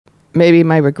maybe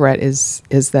my regret is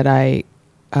that I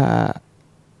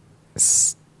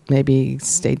maybe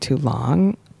stayed too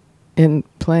long in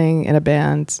playing in a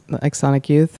band like Sonic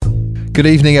Youth. Good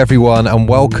evening, everyone, and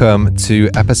welcome to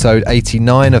episode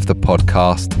 89 of the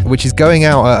podcast, which is going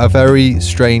out at a very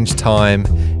strange time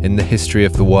in the history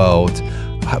of the world.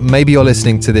 Maybe you're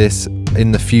listening to this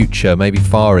in the future, maybe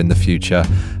far in the future,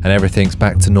 and everything's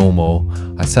back to normal.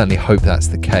 I certainly hope that's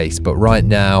the case. But right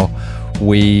now,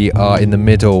 we are in the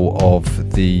middle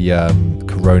of the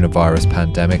coronavirus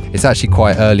pandemic. It's actually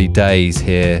quite early days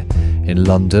here in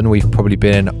London. We've probably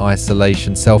been in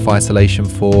isolation, self-isolation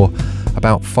for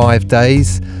about 5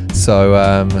 days.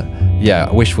 So,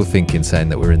 wishful thinking saying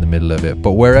that we're in the middle of it.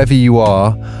 But wherever you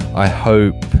are, I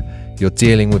hope you're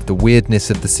dealing with the weirdness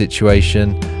of the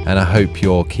situation, and I hope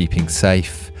you're keeping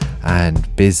safe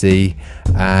and busy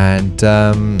and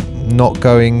not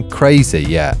going crazy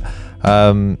yet.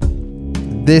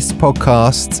 This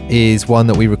podcast is one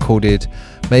that we recorded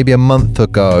maybe a month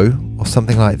ago or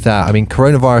something like that. I mean,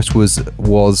 coronavirus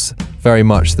was very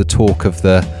much the talk of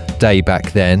the day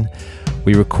back then.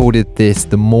 We recorded this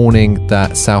the morning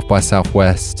that South by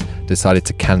Southwest decided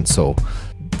to cancel.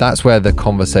 That's where the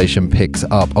conversation picks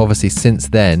up. Obviously, since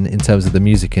then, in terms of the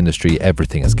music industry,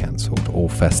 everything has cancelled. All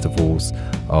festivals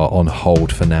are on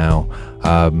hold for now.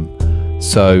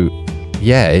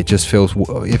 It just feels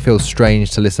strange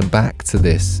to listen back to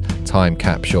this time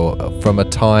capsule from a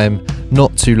time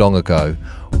not too long ago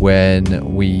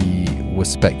when we were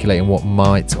speculating what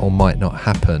might or might not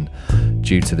happen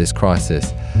due to this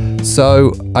crisis.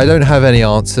 So I don't have any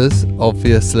answers,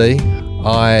 obviously.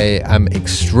 I am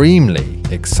extremely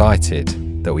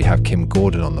excited that we have Kim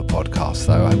Gordon on the podcast,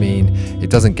 though. I mean, it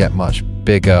doesn't get much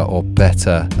bigger or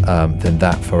better than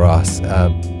that for us.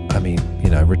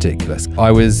 Ridiculous.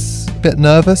 I was a bit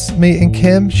nervous meeting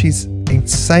Kim. She's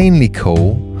insanely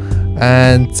cool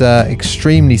and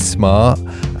extremely smart.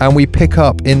 And we pick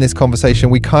up in this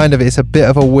conversation, it's a bit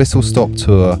of a whistle-stop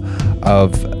tour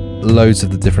of loads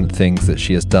of the different things that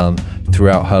she has done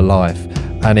throughout her life.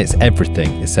 And it's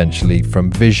everything, essentially,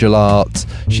 from visual art.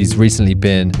 She's recently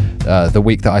been, the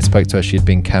week that I spoke to her, she had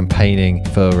been campaigning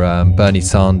for Bernie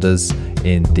Sanders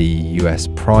in the US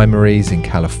primaries in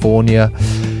California.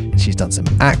 She's done some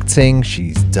acting,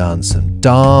 she's done some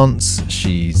dance,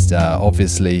 she's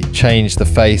obviously changed the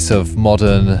face of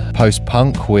modern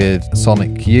post-punk with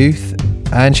Sonic Youth.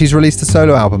 And she's released a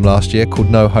solo album last year called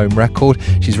No Home Record.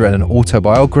 She's written an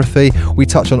autobiography. We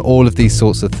touch on all of these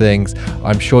sorts of things.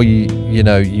 I'm sure you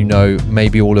know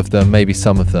maybe all of them, maybe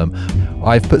some of them.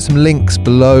 I've put some links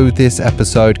below this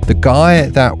episode. The guy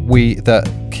that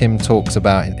Kim talks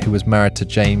about, who was married to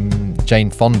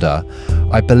Jane Fonda,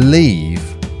 I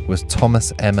believe was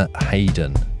Thomas Emmett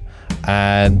Hayden.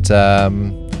 And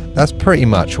that's pretty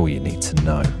much all you need to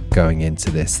know going into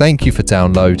this. Thank you for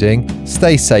downloading.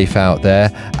 Stay safe out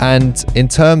there. And in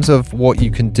terms of what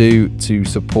you can do to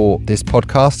support this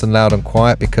podcast and Loud and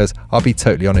Quiet, because I'll be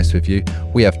totally honest with you,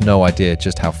 we have no idea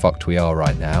just how fucked we are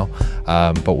right now.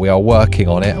 But we are working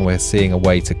on it and we're seeing a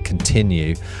way to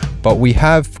continue. But we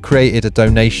have created a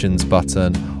donations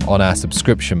button on our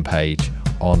subscription page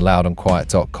on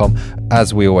loudandquiet.com.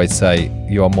 As we always say,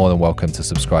 you are more than welcome to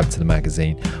subscribe to the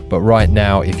magazine. But right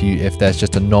now, if there's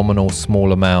just a nominal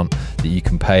small amount that you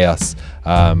can pay us,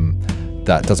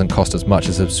 that doesn't cost as much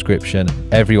as a subscription.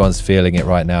 Everyone's feeling it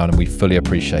right now, and we fully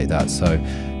appreciate that. So,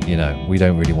 we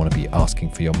don't really want to be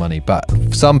asking for your money. But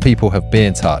some people have been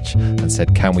in touch and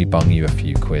said, can we bung you a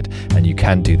few quid? And you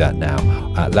can do that now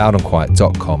at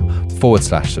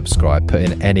loudandquiet.com/subscribe. Put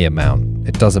in any amount.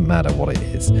 It doesn't matter what it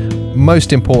is.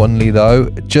 Most importantly, though,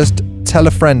 just tell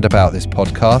a friend about this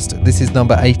podcast. This is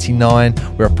number 89.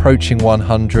 We're approaching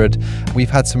 100.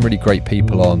 We've had some really great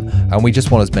people on, and we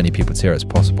just want as many people to hear as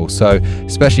possible. So,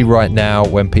 especially right now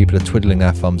when people are twiddling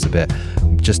their thumbs a bit,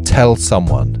 just tell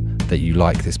someone that you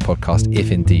like this podcast,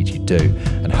 if indeed you do.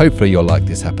 And hopefully you'll like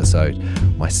this episode.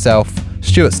 Myself,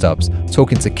 Stuart Stubbs,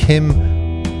 talking to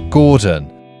Kim Gordon.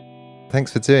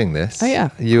 Thanks for doing this. Oh, yeah.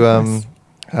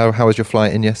 How was your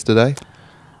flight in yesterday?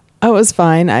 Oh, it was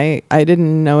fine. I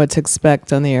didn't know what to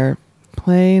expect on the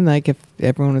airplane, like if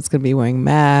everyone was going to be wearing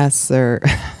masks or...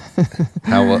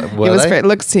 How were they? It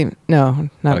looks no,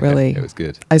 not really. It was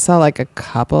good. I saw like a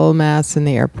couple masks in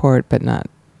the airport, but not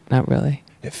really.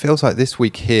 It feels like this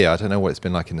week here, I don't know what it's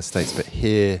been like in the States, but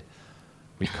here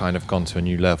we've kind of gone to a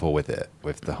new level with it,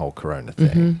 with the whole corona thing.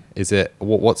 Mm-hmm. Is it,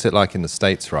 what's it like in the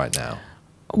States right now?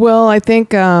 Well, I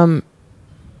think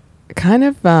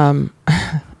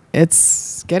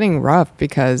it's getting rough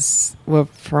because, well,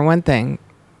 for one thing,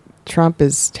 Trump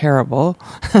is terrible.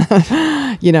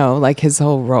 Like his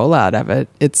whole rollout of it.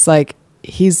 It's like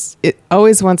it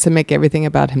always wants to make everything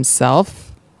about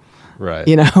himself, Right.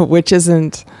 which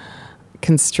isn't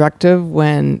constructive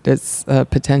when there's a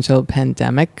potential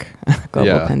pandemic,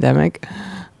 global pandemic.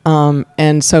 And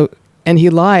he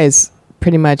lies.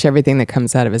 Pretty much everything that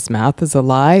comes out of his mouth is a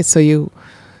lie. So you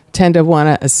tend to want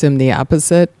to assume the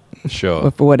opposite. Sure.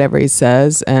 For whatever he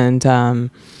says. And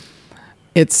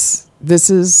it's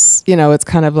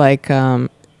kind of like,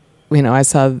 I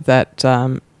saw that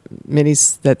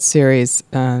that series,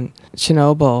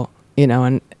 Chernobyl,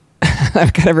 and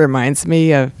that kind of reminds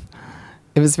me of,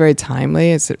 it was very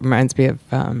timely. It reminds me of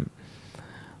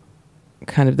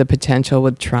kind of the potential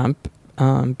with Trump,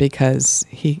 because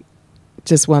he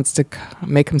just wants to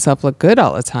make himself look good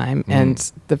all the time.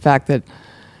 And the fact that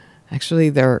actually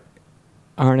there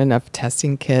aren't enough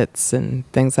testing kits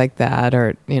and things like that,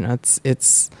 or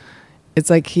it's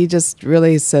like he just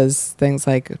really says things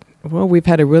like, well, we've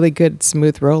had a really good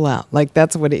smooth rollout. Like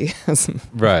that's what he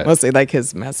right. Mostly like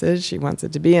his message he wants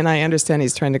it to be. And I understand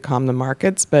he's trying to calm the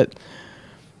markets, but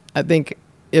I think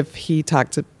if he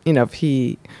talked to,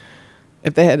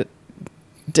 if they had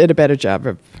did a better job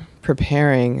of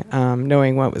preparing,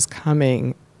 knowing what was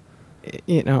coming,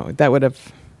 that would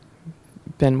have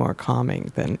been more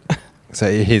calming than.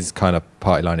 So his kind of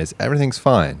party line is everything's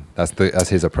fine. That's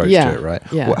his approach to it, right?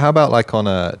 Yeah. Well, how about like on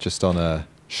a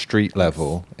street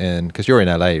level, because you're in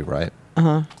LA, right?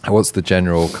 What's the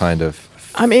general kind of?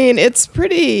 I mean, it's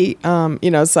pretty.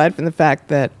 Aside from the fact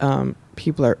that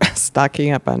people are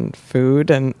stocking up on food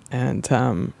and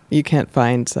you can't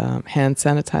find hand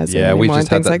sanitizer anymore. We just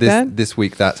had that this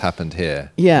week. That's happened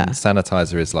here. Yeah,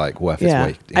 sanitizer is like worth its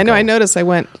weight. I know. I noticed. I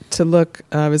went to look.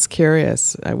 I was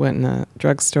curious. I went in a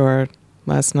drugstore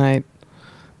last night,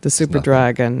 the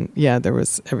Superdrug, and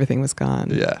everything was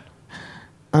gone. Yeah.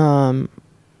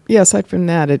 Aside from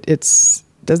that, it's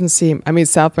doesn't seem. I mean,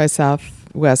 South by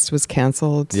Southwest was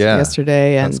canceled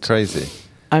yesterday, and that's crazy.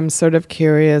 I'm sort of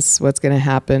curious what's going to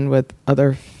happen with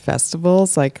other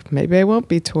festivals. Like maybe I won't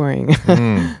be touring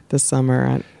this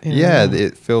summer.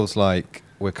 It feels like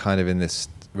we're kind of in this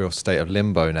real state of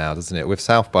limbo now, doesn't it? With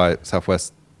South by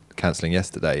Southwest cancelling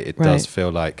yesterday, it does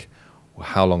feel like, well,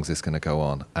 how long is this going to go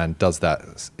on? And is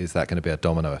that going to be a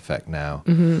domino effect now,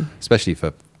 especially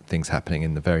for things happening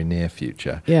in the very near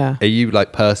future? Yeah. Are you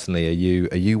like personally?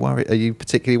 Are you worried? Are you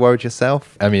particularly worried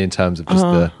yourself? I mean, in terms of just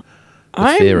the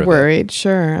fear of worried, it.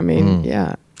 sure. I mean,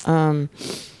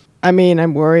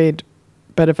 I'm worried,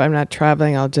 but if I'm not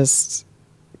traveling, I'll just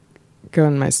go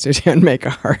in my studio and make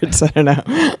art. I don't know.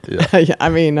 Yeah. I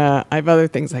mean, I have other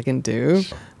things I can do.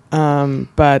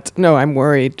 But no, I'm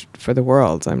worried for the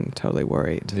world. I'm totally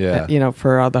worried. Yeah.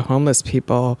 For all the homeless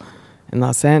people in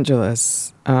Los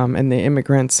Angeles, and the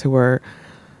immigrants who are,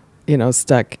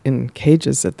 stuck in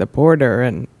cages at the border,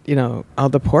 and, all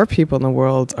the poor people in the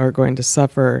world are going to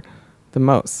suffer the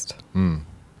most.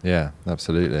 Yeah,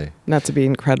 absolutely. Not to be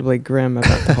incredibly grim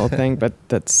about the whole thing, but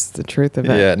that's the truth of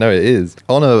it. Yeah, no, it is.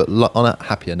 On a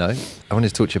happier note, I wanted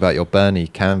to talk to you about your Bernie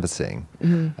canvassing,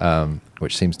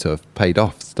 which seems to have paid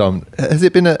off. Has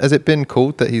it been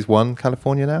called that he's won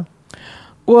California now?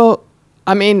 Well,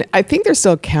 I mean, I think they're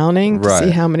still counting to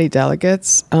see how many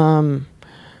delegates.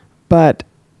 But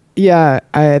yeah,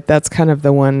 that's kind of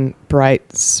the one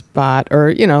bright spot,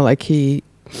 or like he.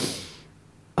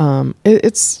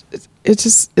 It's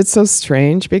so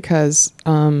strange because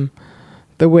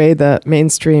the way the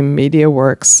mainstream media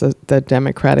works, the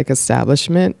Democratic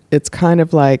establishment, it's kind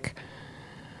of like,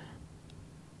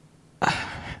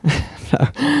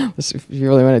 if you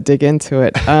really want to dig into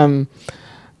it,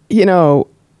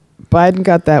 Biden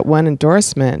got that one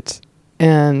endorsement,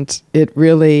 and it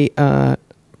really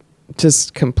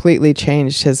just completely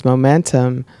changed his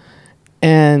momentum,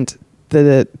 and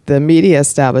the media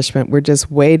establishment were just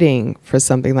waiting for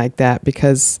something like that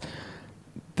because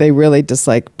they really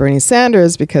dislike Bernie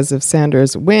Sanders, because if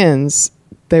Sanders wins,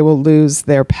 they will lose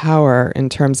their power in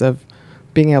terms of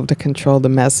being able to control the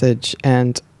message.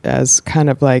 And as kind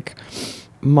of like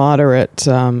moderate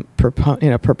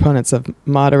proponents of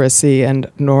moderacy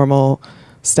and normal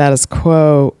status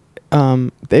quo,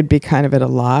 they'd be kind of at a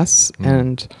loss.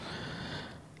 And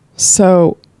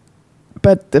so,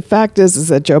 but the fact is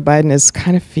that Joe Biden is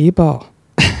kind of feeble,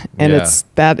 and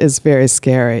that is very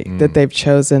scary that they've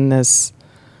chosen this.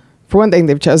 For one thing,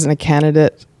 they've chosen a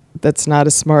candidate that's not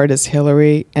as smart as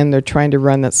Hillary, and they're trying to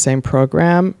run that same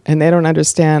program, and they don't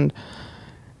understand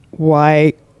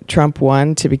why Trump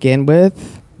won to begin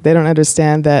with. They don't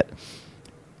understand that,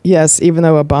 yes, even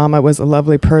though Obama was a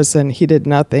lovely person, he did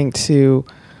nothing to,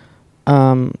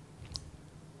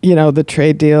 the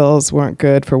trade deals weren't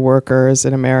good for workers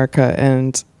in America,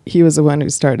 and he was the one who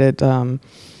started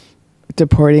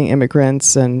deporting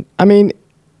immigrants. And I mean,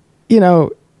 you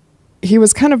know, he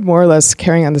was kind of more or less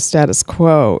carrying on the status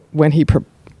quo when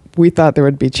we thought there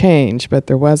would be change, but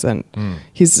there wasn't.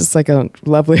 He's just like a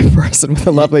lovely person with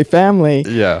a lovely family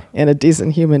and a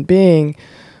decent human being.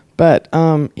 But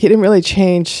he didn't really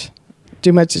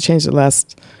do much to change the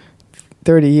last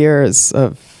 30 years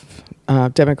of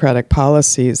democratic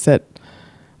policies that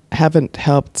haven't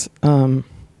helped, you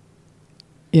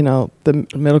know, the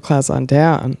middle class on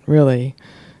down, really,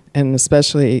 and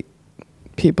especially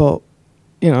people,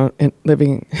 you know,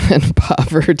 living in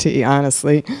poverty,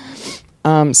 honestly.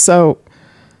 So,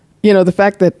 you know, the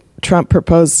fact that Trump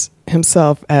proposed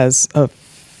himself as a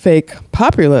fake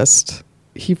populist,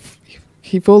 he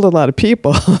fooled a lot of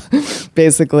people,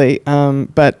 basically.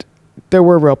 But there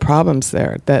were real problems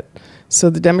there. So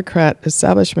the Democrat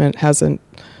establishment hasn't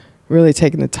really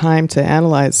taken the time to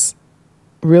analyze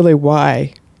really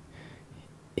why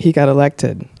he got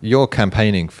elected. You're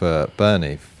campaigning for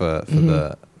Bernie for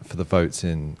the votes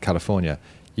in California.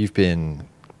 You've been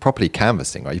properly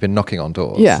canvassing, right? You've been knocking on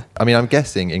doors. Yeah. I mean, I'm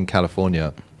guessing in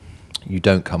California, you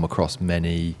don't come across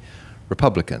many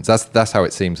Republicans. That's how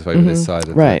it seems over this side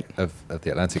of, of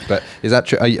the Atlantic. But is that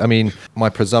true? I mean, my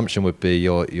presumption would be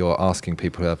you're asking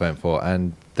people who they're voting for,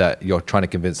 and that you're trying to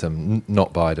convince them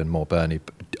not Biden, more Bernie.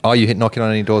 Are you knocking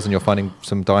on any doors and you're finding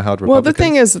some diehard Republicans? Well, the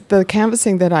thing is, the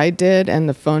canvassing that I did and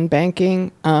the phone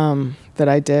banking that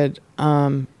I did,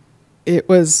 it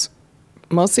was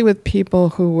mostly with people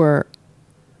who were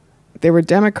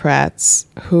Democrats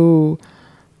who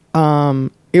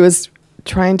it was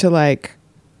trying to like,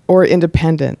 or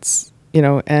independents, you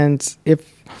know, and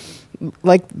if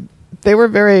like they were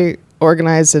very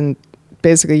organized, and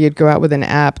basically you'd go out with an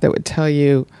app that would tell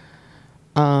you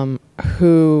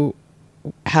who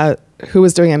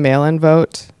was doing a mail-in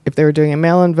vote. If they were doing a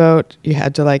mail-in vote, you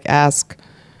had to like ask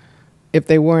if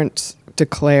they weren't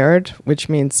declared, which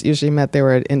usually meant they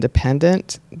were an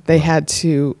independent. They had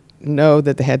to know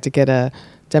that they had to get a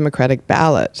Democratic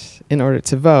ballot in order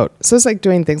to vote. So it's like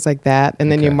doing things like that,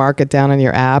 and then you mark it down on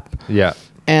your app. Yeah.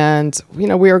 And you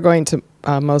know, we were going to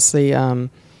mostly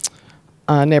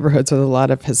neighborhoods with a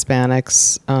lot of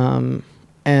Hispanics,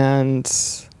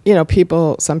 and you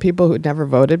know, some people who'd never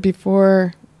voted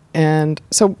before, and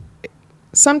so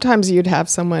sometimes you'd have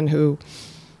someone who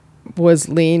was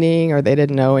leaning or they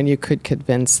didn't know, and you could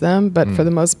convince them. But for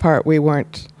the most part, we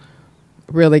weren't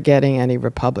really getting any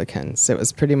Republicans. It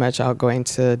was pretty much all going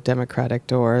to Democratic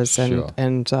doors,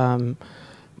 and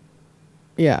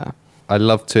yeah. I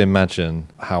love to imagine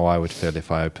how I would feel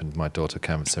if I opened my door to a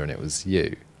canvasser and it was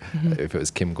you. If it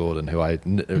was Kim Gordon, who I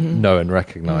know and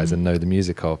recognize and know the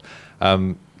music of.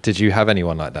 Did you have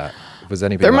anyone like that? Was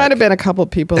anybody? There might have been a couple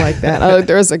people like that.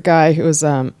 There was a guy who was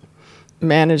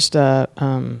managed a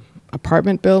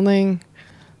apartment building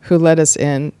who let us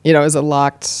in. You know, it was a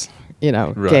locked, you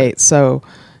know, gate. So,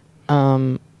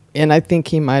 and I think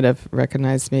he might have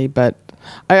recognized me. But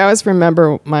I always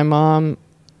remember my mom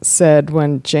said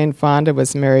when Jane Fonda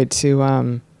was married to,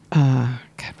 God,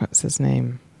 what was his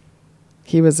name?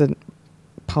 He was a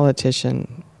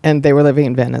politician, and they were living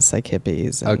in Venice like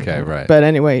hippies. And, But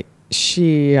anyway,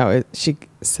 she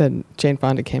said Jane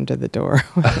Fonda came to the door.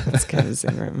 This kind of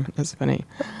Zoom room. It was funny.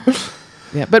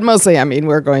 Yeah, but mostly, I mean,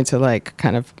 we're going to like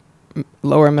kind of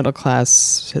lower middle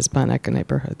class Hispanic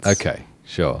neighborhoods. Okay,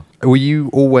 sure. Were you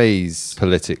always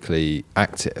politically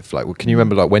active? Like, can you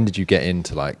remember, like, when did you get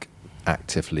into like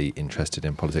actively interested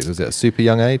in politics? Was it at a super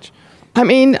young age? I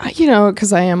mean, you know,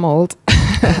 because I am old,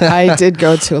 I did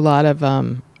go to a lot of,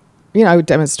 you know,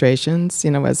 demonstrations,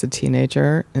 you know, as a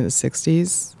teenager in the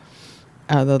 60s,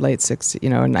 the late 60s, you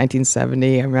know, in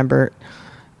 1970. I remember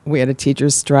we had a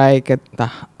teacher's strike at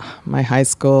my high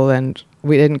school, and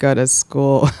we didn't go to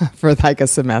school for like a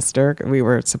semester. We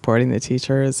were supporting the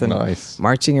teachers and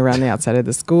marching around the outside of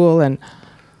the school. And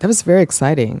that was very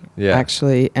exciting,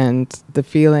 actually. And the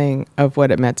feeling of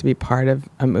what it meant to be part of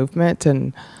a movement.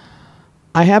 And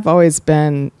I have always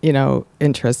been, you know,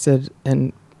 interested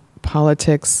in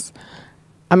politics.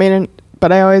 I mean,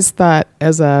 but I always thought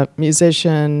as a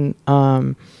musician,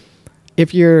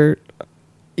 if you're,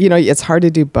 you know, it's hard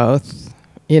to do both,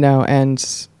 you know, and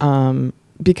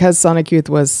because Sonic Youth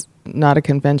was not a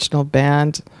conventional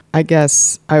band, I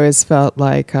guess I always felt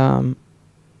like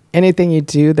anything you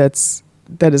do that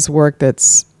is work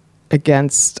that's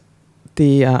against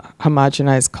the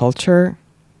homogenized culture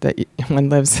that one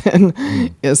lives in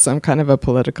is some kind of a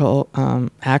political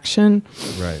action.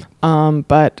 Right.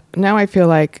 But now I feel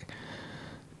like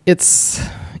it's,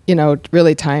 you know,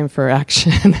 really time for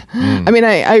action. I mean,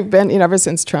 I've been, you know, ever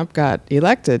since Trump got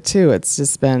elected too, it's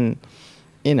just been,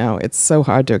 you know, it's so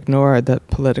hard to ignore the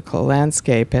political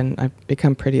landscape, and I've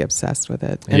become pretty obsessed with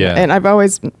it. And, and I've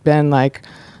always been like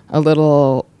a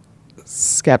little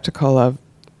skeptical of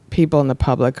people in the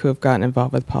public who have gotten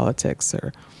involved with politics,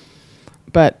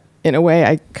 but in a way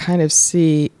I kind of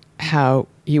see how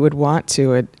you would want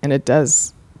to, and it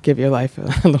does give your life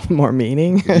a little more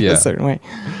meaning in a certain way.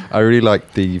 I really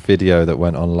liked the video that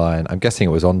went online. I'm guessing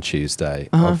it was on Tuesday,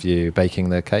 of you baking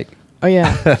the cake. Oh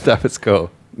yeah. That was cool.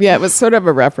 Yeah, it was sort of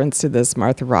a reference to this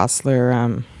Martha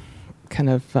Rossler kind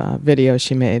of video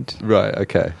she made. Right,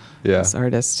 okay. Yeah. This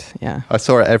artist, yeah. I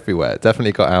saw it everywhere. It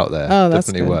definitely got out there. Oh, that's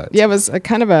definitely good. worked. Yeah, it was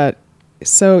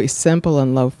so simple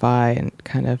and lo-fi and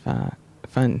kind of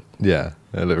fun. Yeah,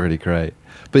 it looked really great.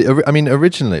 But I mean,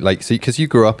 originally, like, so because you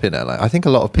grew up in LA, I think a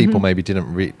lot of people maybe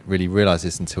didn't really realize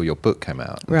this until your book came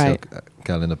out, right? Until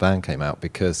Girl in the Band came out,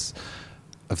 because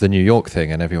of the New York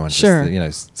thing, and everyone just, you know,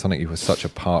 Sonic Youth was such a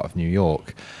part of New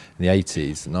York in the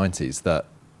 80s and 90s that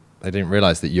they didn't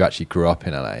realize that you actually grew up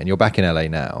in LA, and you're back in LA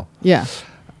now. Yeah.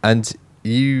 And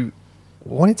you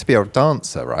wanted to be a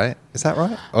dancer, right? Is that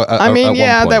right? I mean,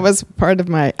 yeah, that was part of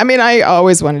my... I mean, I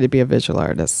always wanted to be a visual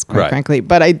artist, quite frankly.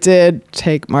 But I did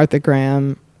take Martha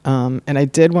Graham, and I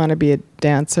did want to be a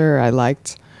dancer. I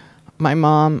liked... My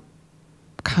mom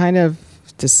kind of...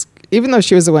 even though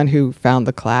she was the one who found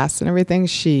the class and everything,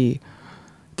 she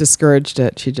discouraged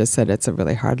it. She just said it's a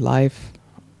really hard life.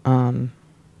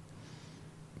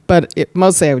 But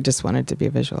mostly I just wanted to be a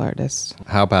visual artist.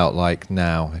 How about like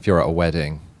now, if you're at a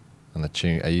wedding and the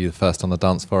tune, are you the first on the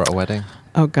dance floor at a wedding?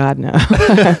 Oh God, no.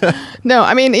 No,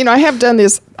 I mean, you know, I have done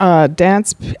this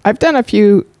dance. I've done a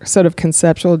few sort of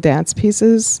conceptual dance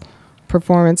pieces,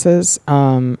 performances,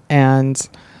 and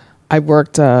I've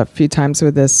worked a few times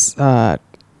with this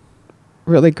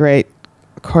really great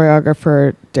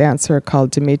choreographer, dancer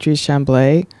called Dimitri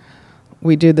Chamblay.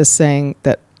 We do this thing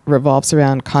that revolves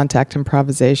around contact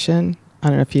improvisation. I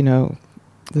don't know if you know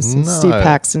this. No. Steve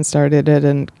Paxton started it,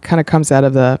 and kind of comes out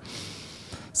of the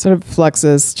sort of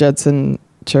Fluxus Judson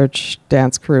Church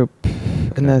dance group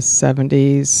in the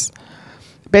 70s.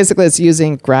 Basically, it's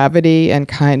using gravity and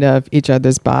kind of each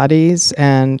other's bodies,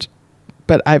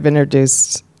 but I've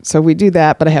introduced... So we do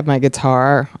that, but I have my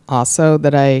guitar also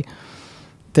that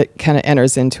kind of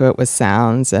enters into it with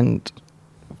sounds.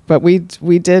 But we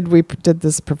did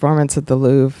this performance at the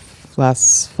Louvre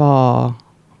last fall.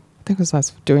 I think it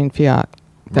was during Fiat.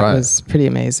 That was pretty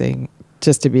amazing,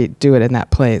 just to do it in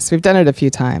that place. We've done it a few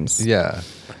times. Yeah.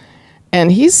 And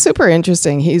he's super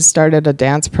interesting. He's started a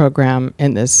dance program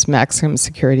in this maximum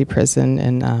security prison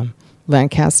in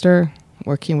Lancaster,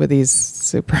 working with these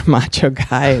super macho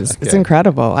guys. Okay. It's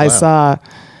incredible. Wow. I saw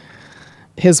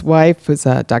his wife, who's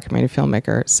a documentary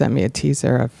filmmaker, sent me a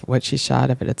teaser of what she shot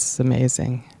of it. It's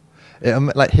amazing.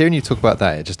 Like hearing you talk about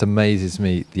that, it just amazes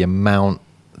me the amount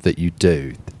that you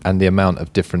do and the amount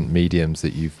of different mediums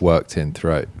that you've worked in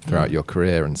throughout your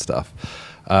career and stuff.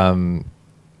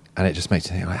 And it just makes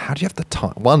you think, like, how do you have the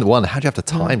time? One, how do you have the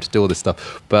time to do all this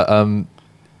stuff? But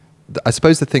I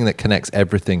suppose the thing that connects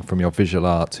everything from your visual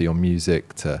art to your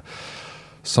music to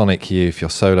Sonic Youth, your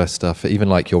solo stuff, even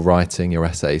like your writing, your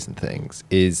essays and things,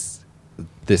 is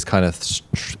this kind of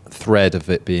thread of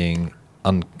it being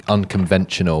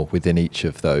unconventional within each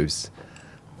of those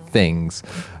things.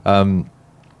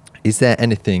 Is there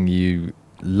anything you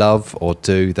love or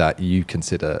do that you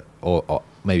consider, or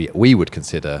maybe we would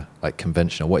consider, like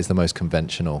conventional? What is the most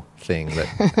conventional thing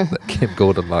that Kim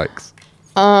Gordon likes?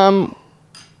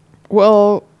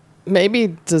 Well,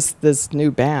 maybe just this new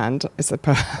band, I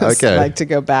suppose. Okay. Like to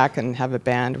go back and have a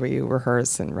band where you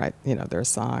rehearse and write, you know, their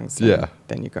songs. And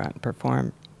then you go out and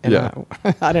perform.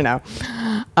 I don't know.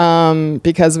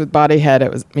 Because with Bodyhead,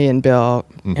 it was me and Bill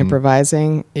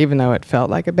improvising, even though it felt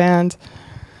like a band.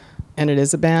 And it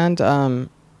is a band. I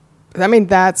mean,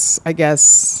 that's, I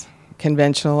guess,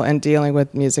 conventional, and dealing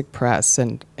with music press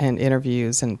and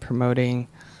interviews and promoting.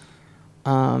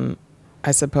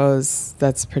 I suppose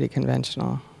that's pretty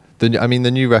conventional. The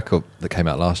new record that came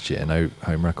out last year, No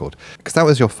Home Record, because that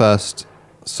was your first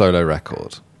solo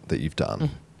record that you've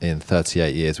done in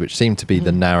 38 years, which seemed to be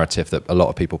the narrative that a lot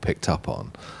of people picked up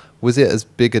on. Was it as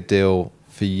big a deal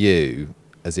for you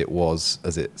as it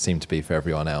seemed to be for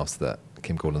everyone else that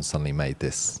Kim Gordon suddenly made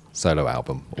this solo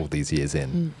album all these years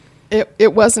in?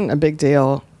 It wasn't a big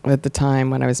deal at the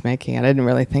time when I was making it. I didn't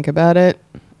really think about it.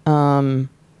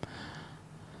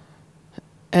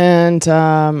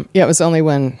 It was only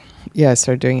when I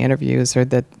started doing interviews, or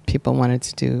that people wanted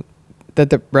to do, that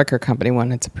the record company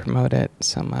wanted to promote it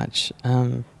so much.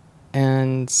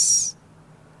 And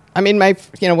I mean,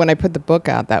 when I put the book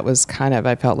out, that was kind of,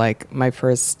 I felt like my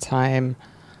first time,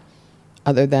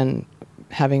 other than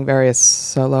having various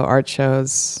solo art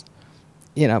shows,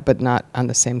 you know, but not on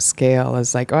the same scale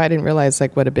as like, oh, I didn't realize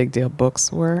like what a big deal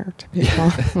books were to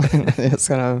people. It's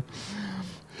kind of.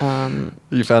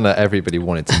 You found that everybody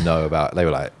wanted to know about. They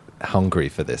were like hungry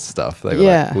for this stuff. They were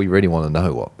like, we really want to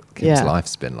know what Kim's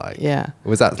life's been like. Yeah.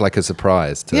 Was that like a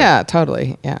surprise? Yeah,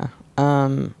 totally. Yeah.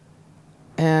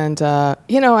 You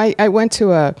know, I went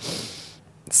to a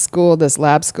school, this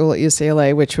lab school at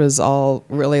UCLA, which was all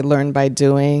really learned by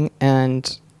doing,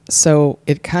 and so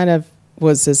it kind of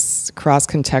was this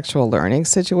cross-contextual learning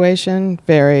situation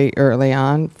very early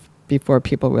on, before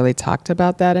people really talked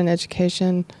about that in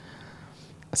education.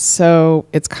 So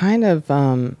it's kind of,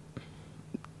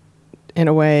 in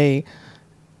a way,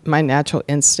 my natural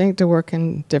instinct to work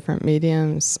in different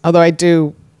mediums. Although I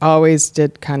always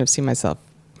did kind of see myself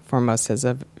foremost as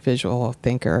a visual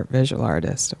thinker, visual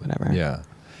artist, or whatever. Yeah.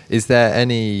 Is there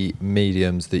any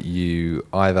mediums that you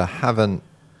either haven't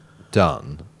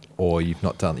done or you've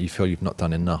not done, you feel you've not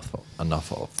done enough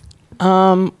of?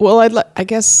 Well, I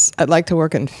guess I'd like to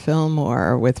work in film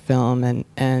more, with film,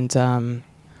 and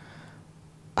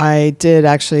I did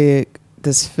actually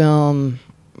this film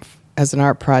as an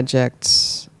art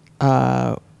project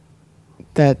that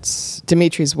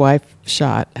Dimitri's wife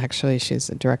shot. Actually, she's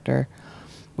a director,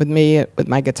 with me with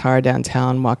my guitar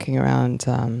downtown, walking around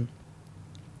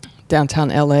downtown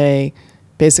LA,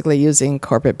 basically using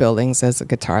corporate buildings as a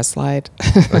guitar slide.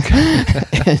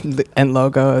 and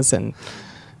logos and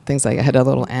things like. I had a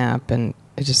little amp, and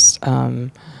it just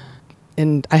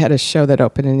and I had a show that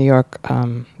opened in New York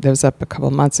that was up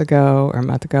a month ago,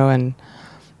 and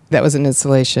that was an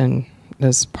installation. That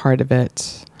was part of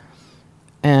it.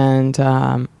 And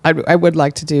I would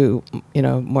like to do, you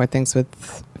know, more things with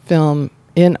film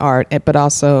in art, but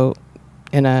also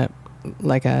in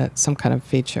some kind of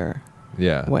feature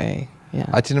way. Yeah.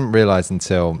 I didn't realize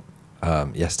until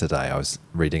yesterday, I was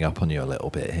reading up on you a little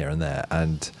bit here and there,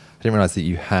 and I didn't realize that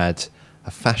you had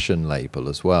a fashion label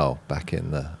as well back in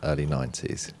the early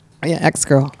 90s. Yeah,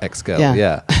 X-Girl.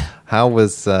 Yeah. How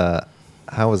was that,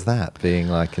 being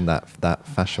like in that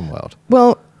fashion world?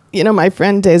 Well, you know, my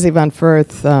friend Daisy Von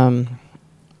Firth,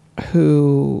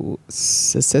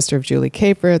 who's the sister of Julie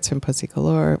Capritz from Pussy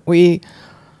Galore, we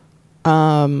knew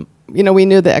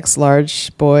the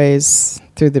X-Large boys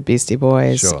through the Beastie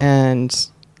Boys. Sure. And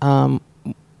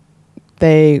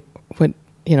they would,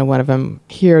 you know, one of them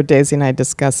hear Daisy and I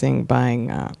discussing buying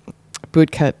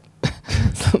bootcut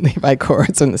Levi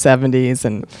cords in the 70s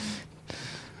and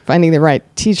finding the right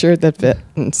T-shirt that fit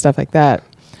and stuff like that.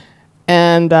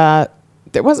 And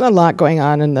there wasn't a lot going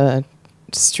on in the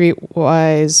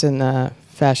streetwise in the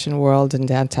fashion world in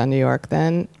downtown New York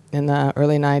then, in the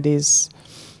early 90s.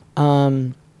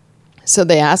 So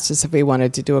they asked us if we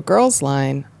wanted to do a girls'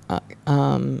 line.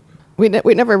 We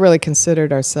never really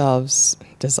considered ourselves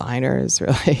designers,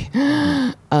 really.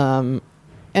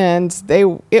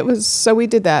 So we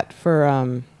did that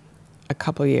for a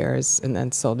couple years and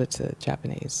then sold it to the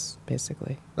Japanese,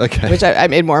 basically. Okay. Which I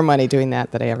made more money doing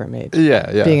that than I ever made.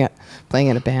 Yeah. Playing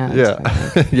in a band.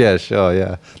 Yeah. Yeah, sure,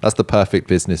 yeah. That's the perfect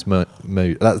business move.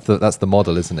 That's the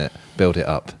model, isn't it? Build it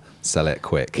up, sell it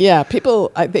quick. Yeah,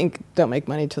 people, I think, don't make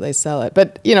money till they sell it.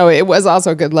 But, you know, it was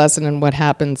also a good lesson in what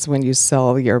happens when you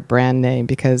sell your brand name,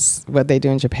 because what they do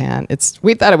in Japan,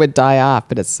 we thought it would die off,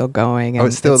 but it's still going. And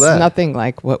it's still there? It's nothing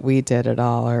like what we did at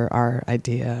all, or our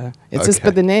idea. It's just,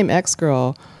 but the name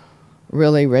X-Girl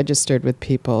really registered with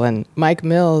people. And Mike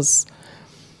Mills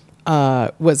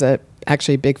was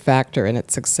actually a big factor in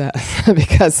its success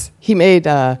because he made,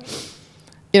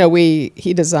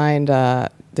 he designed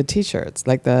the T-shirts,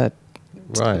 like the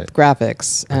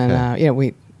graphics, and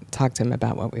we talked to him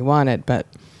about what we wanted, but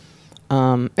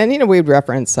we'd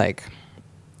reference like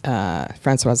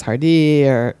Françoise Hardy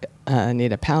or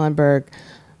Anita Pallenberg,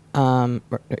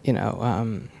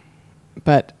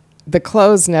 but the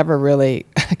clothes never really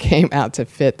came out to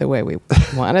fit the way we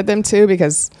wanted them to,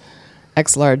 because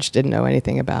X-Large didn't know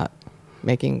anything about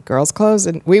making girls' clothes,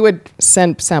 and we would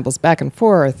send samples back and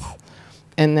forth,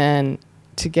 and then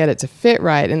to get it to fit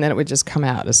right, and then it would just come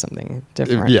out as something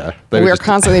different. Yeah, we were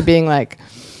constantly being like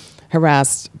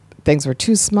harassed. Things were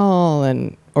too small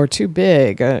or too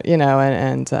big, we didn't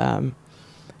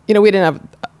have.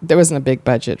 There wasn't a big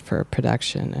budget for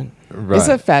production, and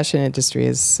the fashion industry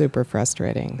is super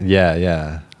frustrating.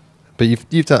 Yeah. But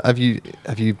you've done. Have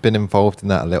you been involved in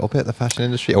that a little bit, the fashion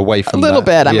industry, away from a little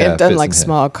that? bit? I mean, I've done like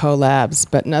small collabs,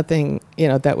 but nothing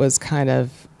that was kind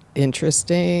of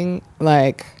interesting.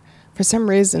 Like, for some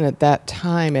reason at that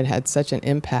time it had such an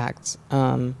impact.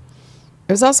 It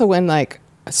was also when like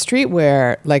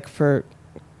streetwear, like for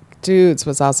dudes,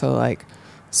 was also like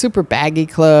super baggy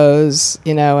clothes,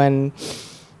 and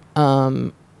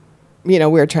we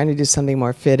were trying to do something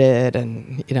more fitted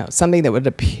and, something that would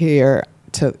appear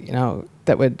to,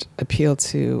 that would appeal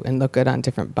to and look good on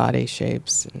different body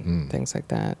shapes and things like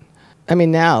that. I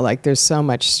mean, now, like, there's so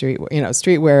much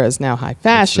streetwear is now high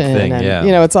fashion, thing, and,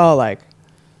 yeah. it's all, like,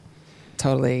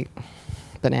 totally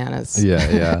bananas.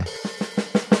 Yeah.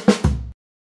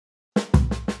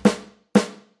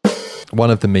 One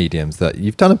of the mediums that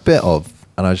you've done a bit of,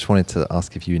 and I just wanted to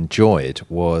ask if you enjoyed,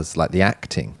 was like the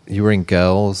acting. You were in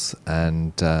Girls,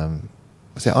 and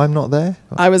was it I'm Not There?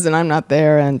 I was in I'm Not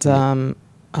There, and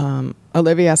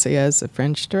Olivier Assayas, a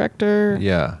French director.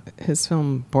 Yeah. His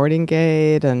film Boarding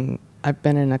Gate, and I've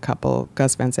been in a couple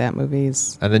Gus Van Sant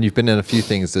movies. And then you've been in a few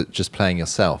things that just playing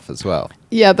yourself as well.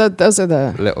 Yeah, those are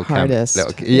the hardest. I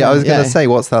was going to say,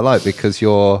 what's that like? Because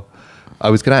I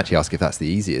was going to actually ask if that's the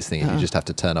easiest thing, if you just have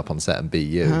to turn up on set and be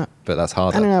you, but that's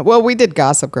harder. I don't know. Well, we did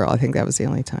Gossip Girl. I think that was the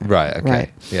only time. Right, okay.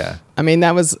 Right. Yeah. I mean,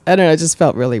 that was, I don't know, it just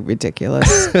felt really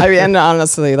ridiculous. I mean, and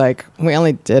honestly, like, we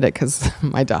only did it because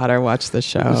my daughter watched the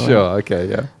show. Sure, okay,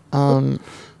 yeah.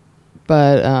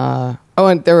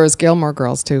 And there was Gilmore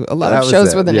Girls, too. A lot of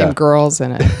shows with the name Girls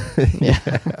in it. Yeah.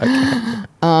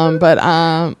 Okay.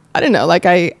 I don't know, like,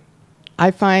 I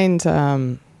find...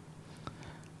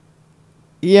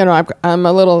 I'm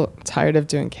a little tired of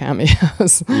doing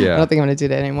cameos. Yeah. I don't think I'm going to do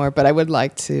that anymore. But I would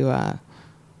like to.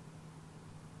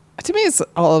 To me, it's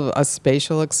all of a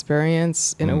spatial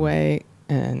experience in a way,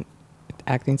 and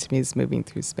acting to me is moving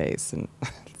through space and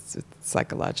it's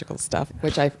psychological stuff,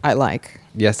 which I like.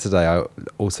 Yesterday, I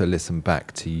also listened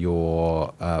back to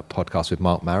your podcast with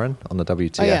Mark Maron on the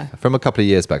WTF from a couple of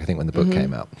years back, I think, when the book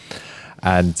came out.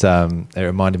 And it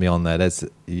reminded me on there,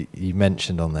 you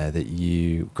mentioned on there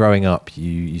that growing up,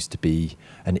 you used to be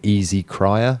an easy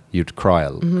crier. You'd cry a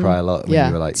lot when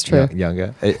you were like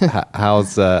younger.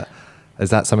 Is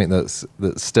that something that's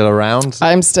still around?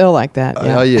 I'm still like that.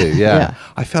 Yeah. Are you? Yeah.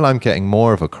 I feel I'm getting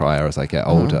more of a crier as I get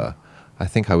older. I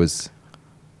think I was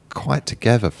quite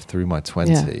together through my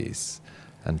 20s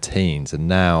and teens, and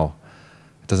now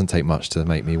it doesn't take much to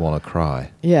make me want to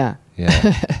cry. Yeah.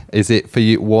 Yeah. Is it for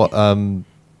you?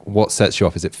 What sets you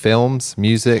off? Is it films,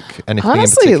 music, anything?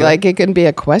 Honestly, in particular? like, it can be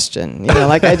a question.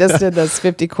 Like I just did this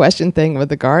 50 question thing with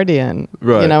The Guardian.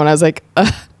 Right. And I was like,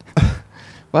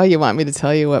 well, you want me to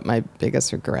tell you what my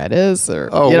biggest regret is, or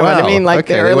what I mean? Like,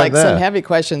 okay, there were like some heavy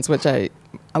questions, which a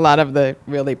lot of the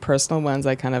really personal ones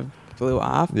I kind of blew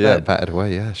off. Yeah, batted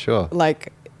away. Yeah, sure.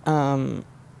 Like, I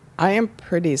am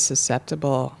pretty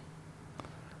susceptible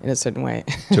in a certain way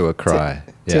to a cry,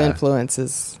 to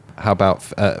influences. How about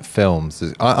films?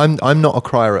 I'm not a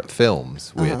crier at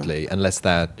films, weirdly, unless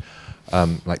they're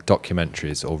like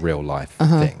documentaries or real life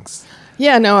things.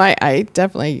 Yeah, no, I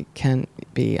definitely can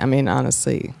be. I mean,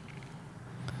 honestly,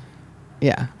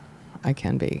 yeah, I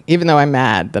can be. Even though I'm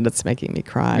mad that it's making me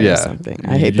cry or something.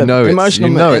 I hate the emotional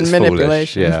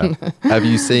manipulation. Yeah. Have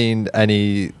you seen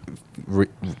any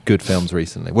good films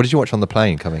recently? What did you watch on the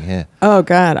plane coming here? Oh,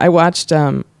 God. I watched,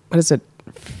 what is it?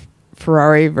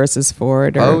 Ferrari versus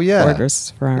Ford, or Ford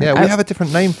versus Ferrari. Yeah, we have a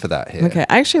different name for that here. Okay,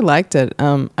 I actually liked it.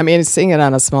 I mean, seeing it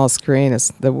on a small screen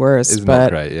is the worst. It's not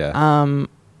great, yeah.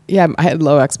 Yeah, I had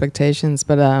low expectations,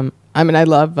 but I mean, I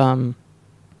love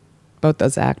both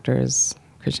those actors.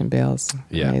 Christian Bale's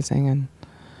amazing, and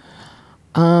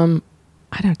I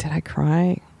don't. Did I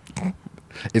cry?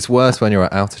 It's worse when you're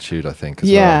at altitude, I think.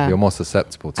 As well. You're more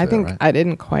susceptible to it. I think right? I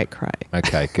didn't quite cry.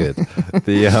 Okay, good.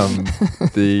 That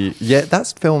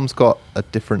film's got a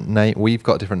different name. We've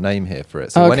got a different name here for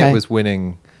it. So when it was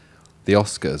winning the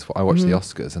Oscars, I watched the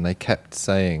Oscars, and they kept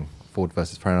saying Ford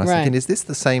versus Ferrari. And I was thinking, is this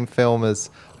the same film as?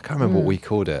 I can't remember what we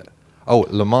called it. Oh,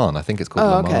 Le Mans. I think it's called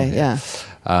Le Mans. Okay, yeah.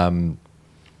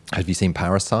 Have you seen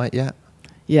Parasite yet?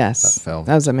 Yes, that film.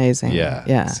 That was amazing. Yeah,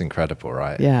 it's incredible,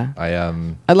 right? Yeah,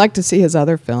 I'd like to see his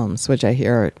other films, which I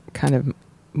hear are kind of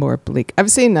more bleak.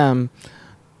 I've seen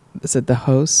is it The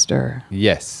Host or?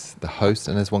 Yes, The Host,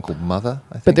 and there's one called Mother,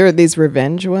 I think. But there are these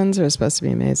revenge ones that are supposed to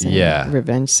be amazing. Yeah,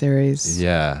 revenge series.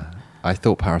 Yeah, I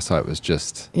thought Parasite was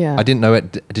just. Yeah, I didn't know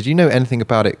it. Did you know anything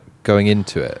about it going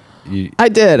into it? I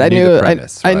did. I knew.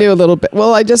 Premise, I knew a little bit.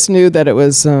 Well, I just knew that it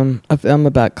was a film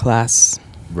about class.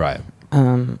 Right.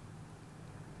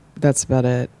 That's about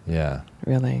it. Yeah.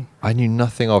 Really. I knew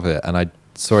nothing of it, and I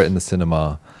saw it in the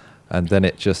cinema, and then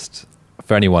it just,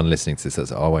 for anyone listening to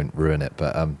this, I won't ruin it,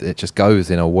 but it just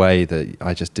goes in a way that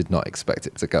I just did not expect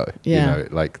it to go. Yeah. You know,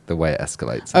 like the way it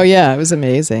escalates. Oh yeah, it was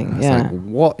amazing. Like,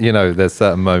 what? You know, there's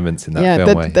certain moments in that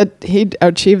film that he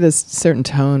achieved this certain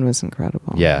tone was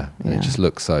incredible. Yeah. It just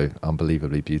looks so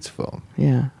unbelievably beautiful.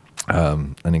 Yeah.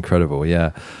 And incredible.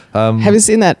 Yeah. Have you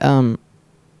seen that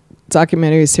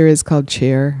documentary series called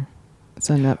Cheer. It's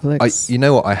on Netflix. You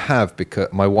know what? I have,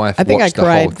 because my wife I think watched I the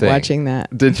whole cried thing. watching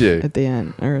that. Did you? At the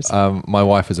end. My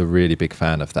wife is a really big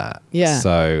fan of that. Yeah.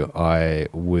 So I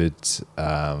would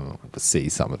see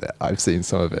some of it. I've seen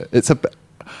some of it.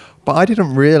 But I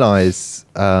didn't realize.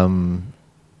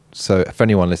 So for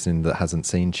anyone listening that hasn't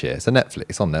seen Cheer, it's on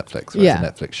Netflix. Right? Yeah.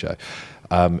 It's a Netflix show.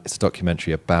 It's a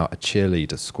documentary about a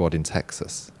cheerleader squad in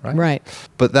Texas, right? Right.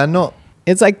 But they're not.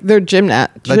 It's like they're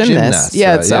gymnasts.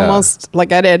 Yeah, it's almost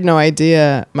like I had no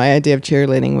idea. My idea of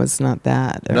cheerleading was not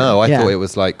that. I thought it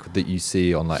was like that you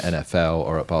see on like NFL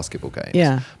or at basketball games.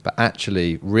 Yeah. But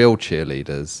actually, real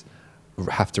cheerleaders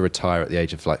have to retire at the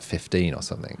age of like 15 or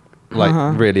something.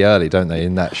 Like really early, don't they,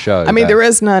 in that show? I mean, there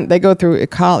is none. They go through a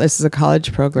college. This is a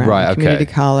college program, right? Okay. Community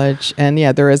college, and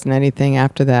there isn't anything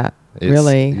after that.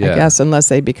 Really, I guess, unless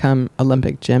they become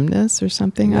Olympic gymnasts or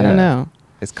something. I don't know.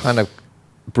 It's kind of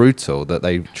brutal that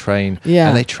they train,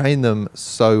 and they train them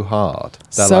so hard.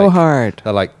 Hard.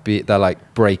 They're like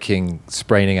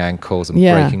spraining ankles and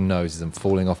breaking noses and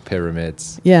falling off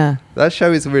pyramids. Yeah, that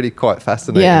show is really quite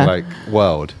fascinating. Like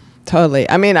world. Totally.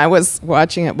 I mean, I was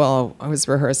watching it while I was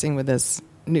rehearsing with this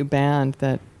new band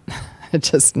that I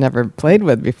just never played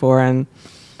with before, and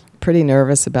pretty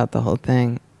nervous about the whole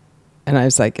thing. And I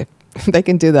was like, if they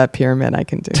can do that pyramid, I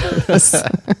can do this.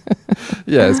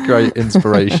 Yeah, it's great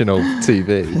inspirational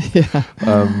TV.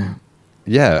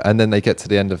 Yeah. And then they get to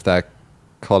the end of their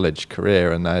college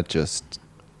career and they're just,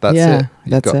 that's it.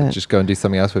 That's it. Just go and do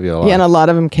something else with your life. Yeah, and a lot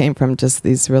of them came from just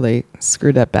these really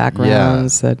screwed up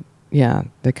backgrounds that,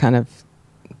 they kind of,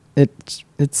 it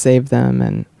saved them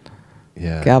and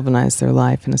galvanized their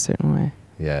life in a certain way.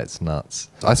 Yeah, it's nuts.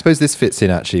 I suppose this fits in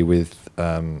actually with,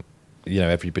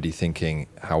 everybody thinking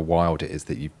how wild it is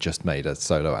that you've just made a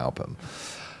solo album.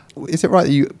 Is it right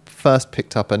that you first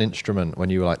picked up an instrument when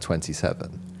you were like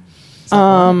 27?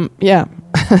 Right? Yeah,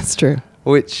 that's true.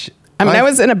 I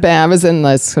was in a band. I was in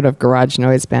this sort of garage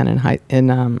noise band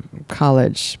in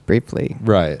college briefly.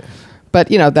 Right. But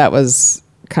that was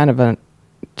kind of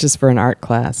just for an art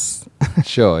class.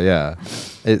 Sure. Yeah.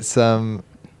 It's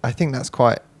I think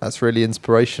that's really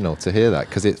inspirational to hear that,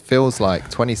 because it feels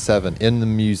like 27 in the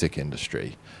music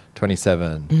industry.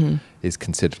 27 is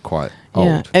considered quite old.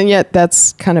 Yeah, and yet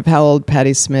that's kind of how old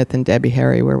Patti Smith and Debbie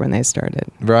Harry were when they started.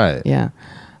 Right. Yeah.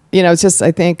 It's just,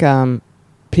 I think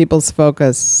people's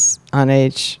focus on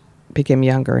age became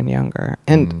younger and younger.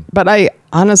 But I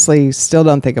honestly still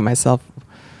don't think of myself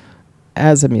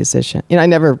as a musician. I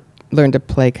never learned to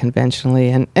play conventionally.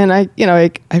 And I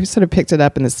sort of picked it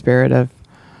up in the spirit of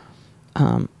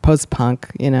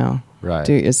post-punk, right.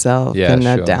 Do it yourself and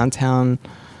the downtown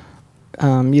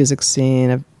music scene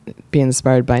of being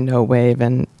inspired by no wave,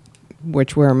 and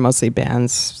which were mostly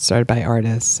bands started by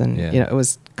artists, and it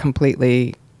was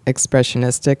completely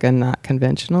expressionistic and not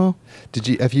conventional.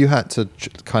 Have you had to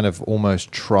kind of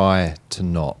almost try to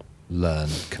not learn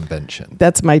convention?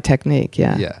 That's my technique.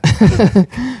 Yeah.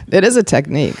 It is a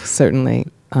technique, certainly,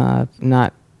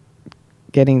 not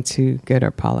getting too good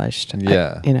or polished.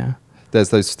 There's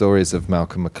those stories of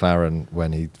Malcolm McLaren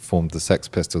when he formed the Sex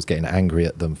Pistols, getting angry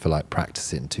at them for like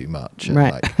practicing too much, and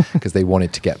right? Because they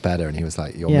wanted to get better, and he was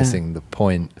like, "You're missing the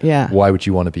point. Yeah. Why would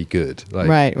you want to be good? Like,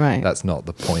 right. That's not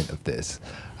the point of this."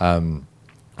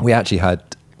 We actually had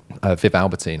Viv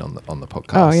Albertine on the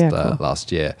podcast cool.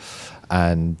 Last year,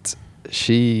 and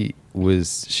she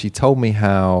told me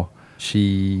how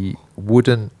she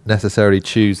wouldn't necessarily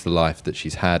choose the life that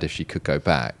she's had if she could go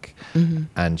back.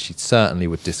 And she certainly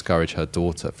would discourage her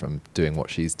daughter from doing what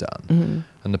she's done.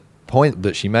 And the point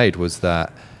that she made was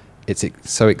that it's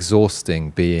so exhausting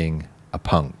being a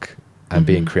punk and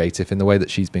being creative in the way that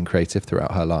she's been creative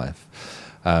throughout her life.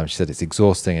 She said it's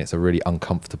exhausting, it's a really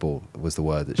uncomfortable was the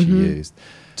word that she used.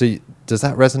 Does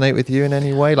that resonate with you in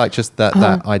any way? Like just that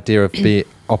idea of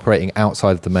operating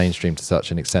outside of the mainstream to such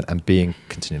an extent and being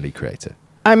continually creative?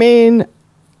 I mean,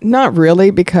 not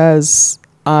really, because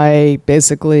I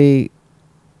basically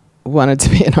wanted to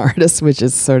be an artist, which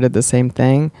is sort of the same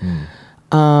thing.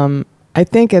 I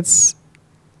think it's,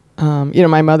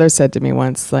 my mother said to me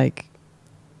once, like,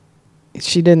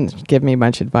 she didn't give me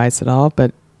much advice at all,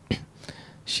 but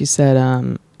she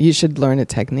said, you should learn a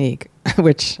technique,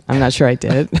 which I'm not sure I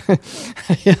did.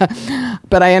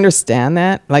 But I understand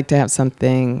that, like to have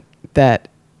something that,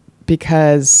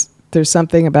 because there's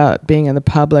something about being in the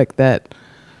public that,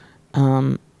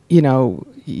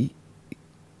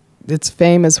 its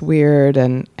fame is weird,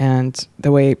 and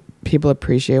the way people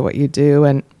appreciate what you do,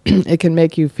 and it can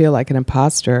make you feel like an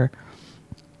imposter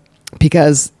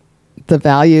because the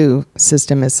value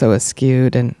system is so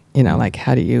askewed, and like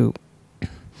how do you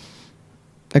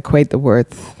equate the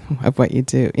worth of what you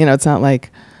do. You know, it's not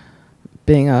like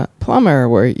being a plumber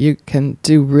where you can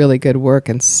do really good work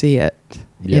and see it,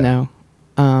 you know.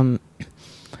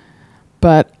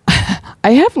 But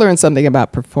I have learned something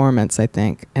about performance, I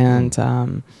think.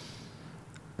 And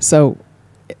so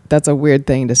that's a weird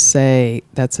thing to say,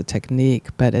 that's a technique,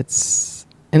 but it's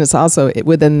also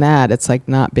within that, it's like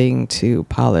not being too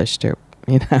polished or,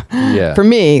 you know. Yeah. For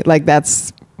me, like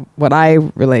that's what I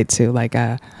relate to, like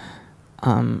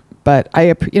but I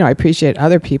appreciate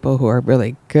other people who are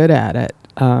really good at it,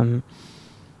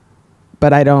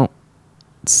 but I don't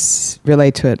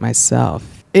relate to it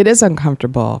myself. It is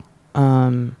uncomfortable.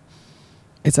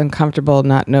 It's uncomfortable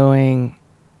not knowing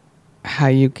how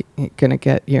you're gonna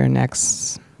get your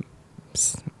next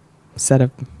set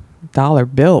of dollar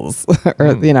bills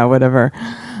or you know, whatever.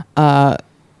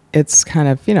 It's kind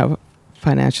of, you know,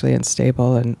 financially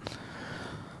unstable,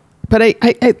 but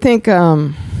I think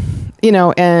you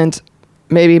know, and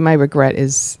maybe my regret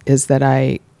is that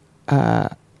I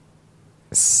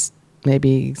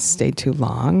maybe stayed too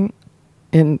long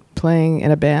in playing in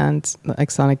a band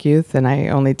like Sonic Youth, and I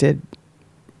only did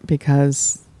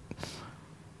because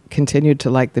continued to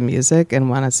like the music and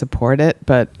want to support it,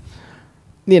 but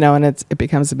you know, and it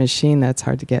becomes a machine that's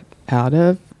hard to get out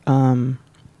of.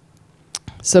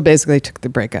 So basically took the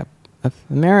breakup of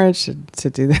the marriage to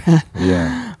do that.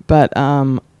 Yeah. But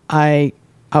I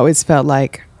always felt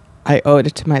like I owed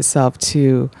it to myself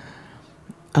to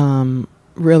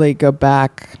really go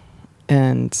back,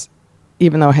 and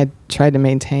even though I had tried to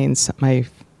maintain my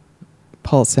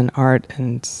pulse in art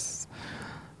and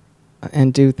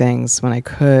do things when I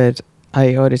could,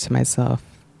 I owed it to myself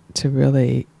to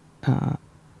really,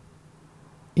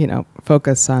 you know,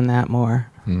 focus on that more.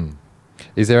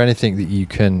 Is there anything that you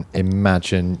can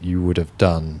imagine you would have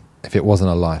done if it wasn't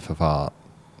a life of art?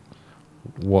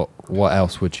 What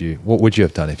would you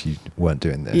have done if you weren't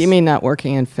doing this? You mean not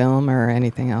working in film or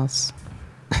anything else?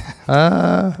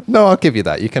 No, I'll give you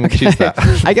that. You can choose that.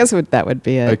 I guess that would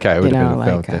be it. Okay, it would have been a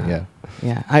film like, thing, yeah.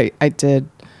 Yeah, I did.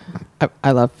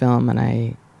 I love film, and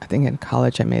I think in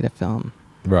college I made a film.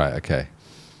 Right, okay.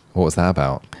 What was that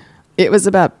about? It was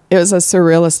a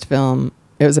surrealist film.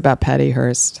 It was about Patty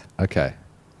Hearst. Okay.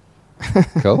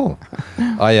 Cool.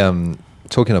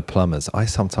 Talking of plumbers, I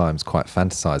sometimes quite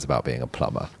fantasize about being a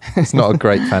plumber. It's not a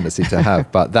great fantasy to have,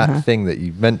 but that thing that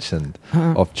you mentioned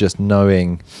of just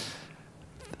knowing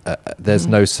there's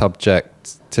no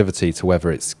subjectivity to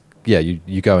whether it's,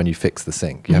 you go and you fix the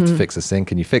sink. You have to fix the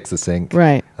sink, and you fix the sink.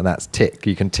 Right. And that's tick.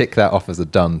 You can tick that off as a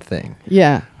done thing.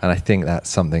 Yeah. And I think that's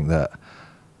something that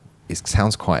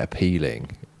sounds quite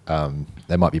appealing.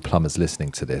 There might be plumbers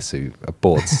listening to this who are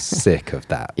bored sick of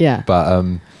that. Yeah. But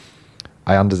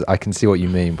I can see what you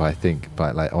mean by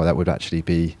that would actually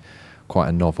be quite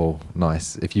a novel,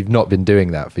 nice. If you've not been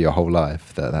doing that for your whole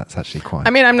life, that's actually quite. I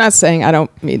mean, I'm not saying I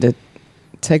don't mean to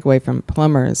take away from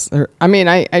plumbers.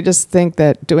 I just think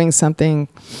that doing something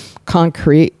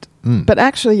concrete, but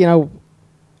actually, you know,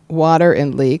 water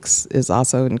and leaks is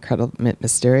also incredibly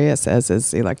mysterious, as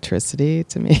is electricity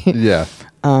to me. Yeah.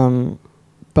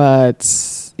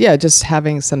 But yeah, just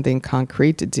having something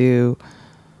concrete to do,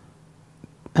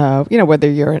 you know, whether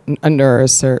you're a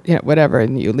nurse or, you know, whatever,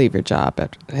 and you leave your job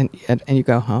and you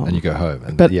go home. And you go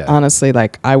home. But honestly,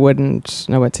 like, I wouldn't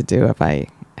know what to do if I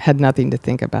had nothing to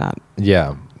think about.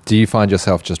 Yeah. Do you find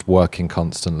yourself just working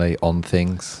constantly on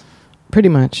things? Pretty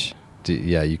much.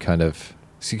 You kind of...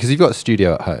 Because you've got a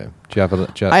studio at home.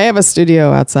 I have a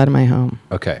studio outside of my home.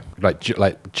 Okay,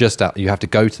 just out. You have to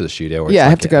go to the studio. Or I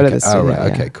have to go to the studio. Oh,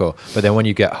 right. Okay, cool. But then when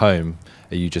you get home,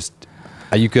 are you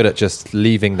good at just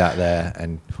leaving that there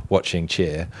and watching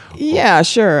Cheer? Yeah,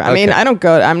 sure. I mean,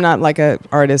 I'm not like a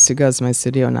artist who goes to my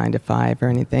studio 9 to 5 or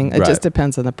anything. It just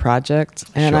depends on the project.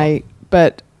 And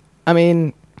but I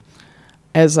mean,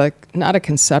 as not a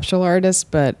conceptual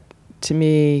artist, but to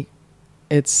me,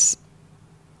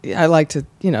 I like to,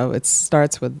 you know, it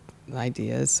starts with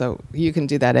ideas. So you can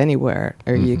do that anywhere,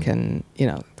 or you can, you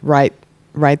know, write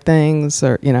things,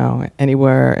 or, you know,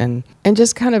 anywhere, and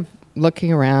just kind of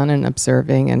looking around and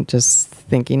observing and just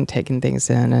thinking, taking things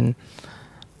in. And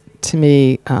to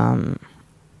me,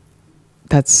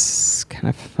 that's kind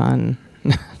of fun.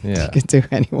 Yeah. You can do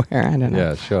anywhere. I don't know.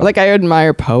 Yeah, sure. Like, I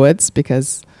admire poets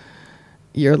because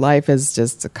your life is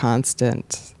just a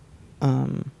constant,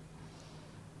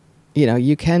 you know,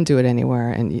 you can do it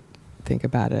anywhere, and you think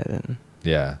about it. And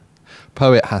yeah,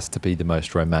 poet has to be the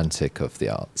most romantic of the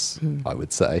arts, I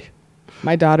would say.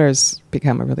 My daughter's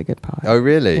become a really good poet. Oh,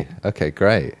 really? Yeah. Okay,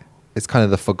 great. It's kind of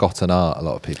the forgotten art, a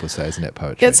lot of people say, isn't it,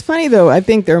 poetry? It's funny, though. I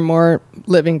think there are more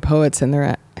living poets than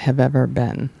there have ever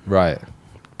been. Right.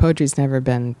 Poetry's never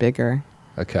been bigger.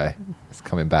 Okay. It's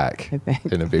coming back I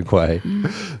think. in a big way.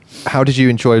 How did you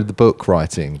enjoy the book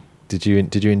writing? Did you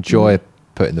enjoy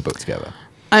putting the book together?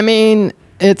 I mean,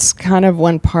 it's kind of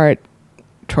one part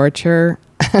torture.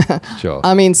 Sure.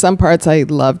 I mean, some parts I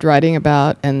loved writing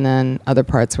about, and then other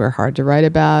parts were hard to write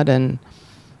about, and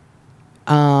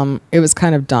it was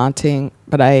kind of daunting.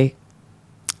 But I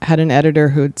had an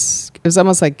editor it was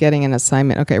almost like getting an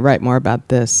assignment. Okay, write more about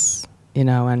this,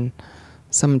 and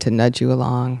someone to nudge you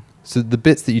along. So the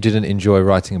bits that you didn't enjoy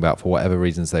writing about, for whatever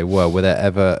reasons they were there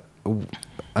ever?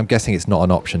 I'm guessing it's not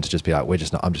an option to just be like, I'm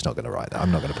just not going to write that.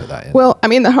 I'm not going to put that in. Well, I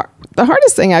mean, the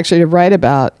hardest thing actually to write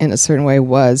about in a certain way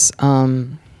was,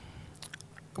 one,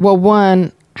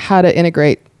 how to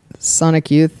integrate Sonic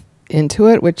Youth into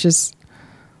it, which was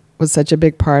such a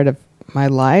big part of my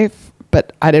life.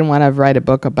 But I didn't want to write a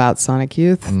book about Sonic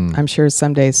Youth. I'm sure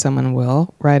someday someone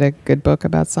will write a good book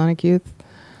about Sonic Youth.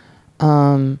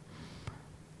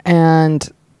 And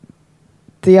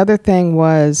the other thing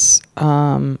was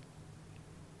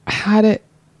how to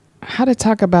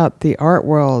talk about the art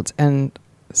world and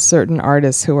certain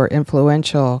artists who are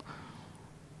influential,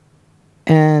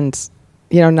 and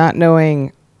not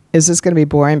knowing, is this going to be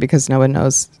boring because no one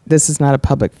knows this is not a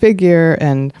public figure,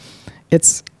 and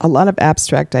it's a lot of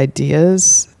abstract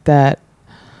ideas that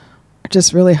are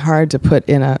just really hard to put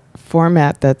in a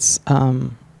format that's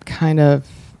kind of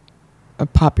a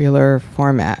popular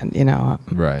format,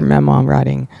 right. memoir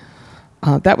writing.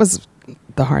 That was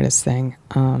the hardest thing.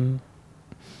 And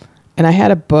I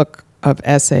had a book of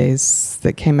essays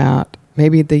that came out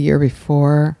maybe the year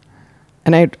before,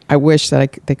 and I wish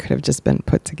that they could have just been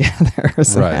put together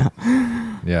somehow.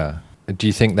 Right. Yeah. Do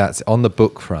you think that's on the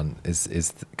book front? Is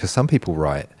because some people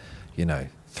write,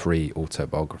 3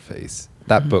 autobiographies.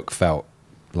 That book felt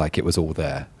like it was all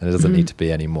there, and it doesn't need to be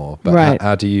anymore. But right.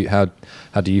 how do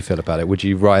you feel about it? Would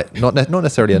you write not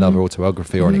necessarily another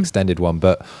autobiography or an extended one,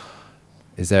 but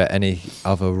is there any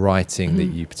other writing that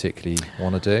you particularly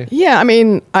want to do? Yeah, I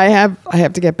mean, I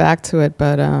have to get back to it,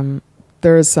 but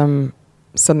there is something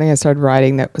I started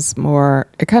writing that was more.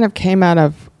 It kind of came out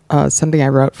of something I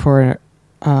wrote for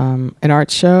an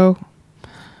art show,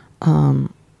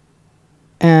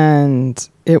 and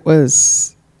it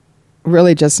was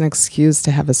really just an excuse to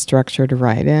have a structure to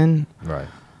write in. Right.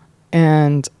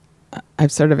 And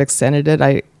I've sort of extended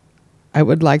it. I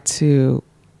would like to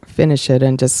finish it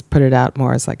and just put it out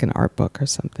more as like an art book or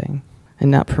something,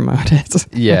 and not promote it.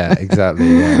 Yeah, exactly.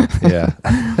 Yeah.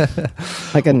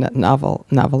 Like a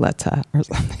noveletta or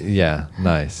something. Yeah,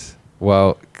 nice.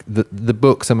 Well, the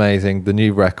book's amazing. The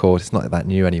new record, it's not that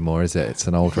new anymore, is it? It's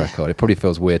an old record. It probably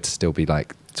feels weird to still be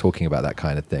like talking about that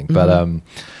kind of thing. But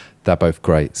they're both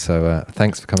great. So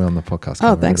thanks for coming on the podcast.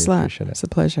 Oh, thanks a lot. It's a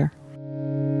pleasure.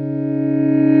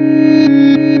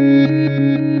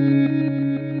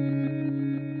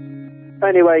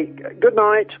 Anyway, good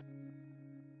night.